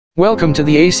Welcome to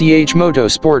the ACH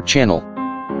Motorsport channel.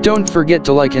 Don't forget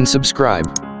to like and subscribe.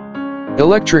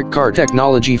 Electric car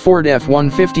technology: Ford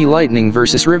F-150 Lightning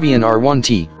vs Rivian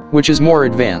R1T, which is more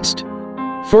advanced?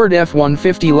 Ford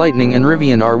F-150 Lightning and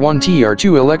Rivian R1T are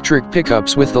two electric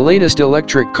pickups with the latest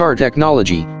electric car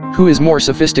technology. Who is more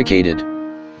sophisticated?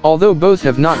 Although both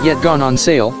have not yet gone on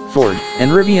sale, Ford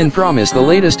and Rivian promise the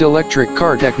latest electric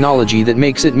car technology that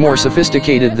makes it more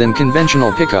sophisticated than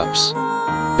conventional pickups.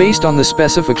 Based on the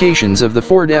specifications of the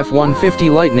Ford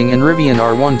F-150 Lightning and Rivian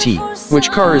R1T,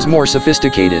 which car is more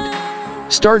sophisticated?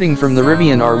 Starting from the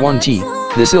Rivian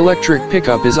R1T, this electric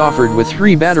pickup is offered with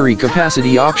three battery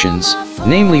capacity options,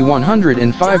 namely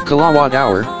 105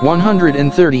 kWh,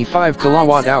 135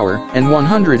 kWh, and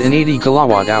 180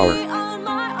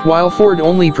 kWh. While Ford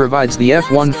only provides the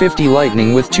F-150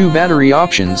 Lightning with two battery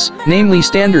options, namely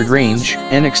standard range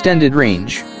and extended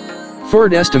range.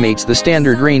 Ford estimates the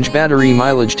standard range battery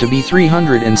mileage to be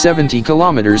 370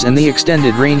 km and the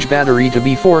extended range battery to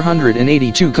be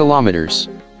 482 km.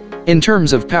 In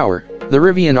terms of power, the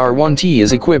Rivian R1T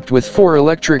is equipped with 4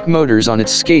 electric motors on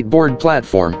its skateboard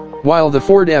platform, while the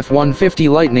Ford F-150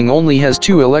 Lightning only has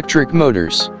 2 electric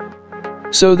motors.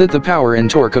 So that the power and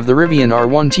torque of the Rivian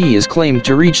R1T is claimed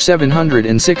to reach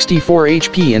 764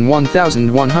 HP and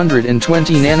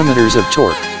 1120 Nm of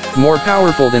torque, more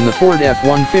powerful than the Ford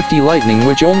F-150 Lightning,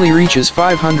 which only reaches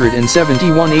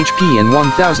 571 HP and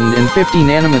 1050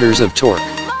 Nm of torque.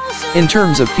 In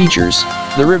terms of features,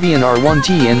 the Rivian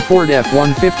R1T and Ford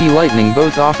F-150 Lightning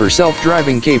both offer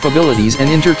self-driving capabilities and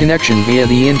interconnection via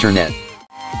the internet.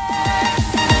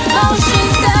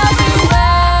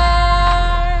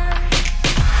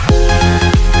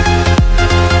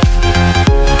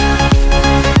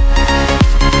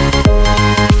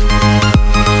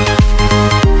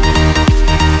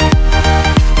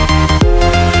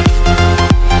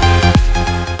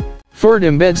 Ford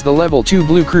embeds the Level 2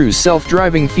 Blue Cruise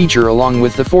self-driving feature along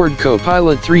with the Ford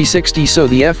Co-Pilot 360 so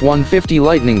the F-150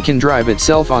 Lightning can drive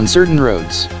itself on certain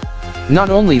roads. Not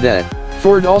only that,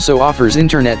 Ford also offers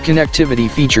internet connectivity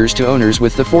features to owners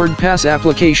with the Ford Pass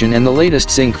application and the latest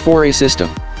Sync 4A system.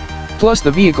 Plus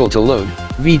the vehicle-to-load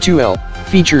 (V2L)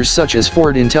 features such as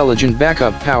Ford Intelligent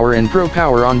Backup Power and Pro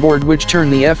Power on board, which turn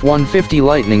the F-150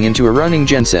 Lightning into a running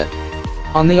genset.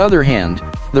 On the other hand,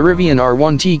 the Rivian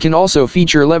R1T can also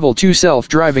feature Level 2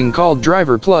 self-driving called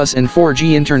Driver Plus and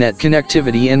 4G internet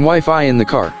connectivity and Wi-Fi in the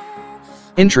car.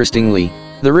 Interestingly,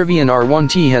 the Rivian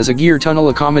R1T has a gear tunnel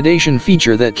accommodation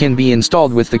feature that can be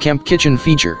installed with the Camp Kitchen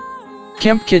feature.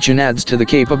 Camp Kitchen adds to the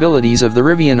capabilities of the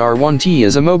Rivian R1T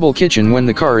as a mobile kitchen when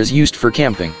the car is used for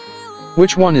camping.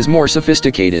 Which one is more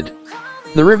sophisticated?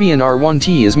 The Rivian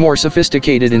R1T is more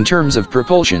sophisticated in terms of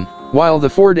propulsion, while the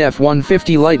Ford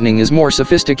F-150 Lightning is more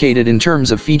sophisticated in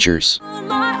terms of features. On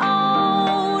my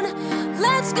own,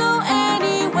 let's go.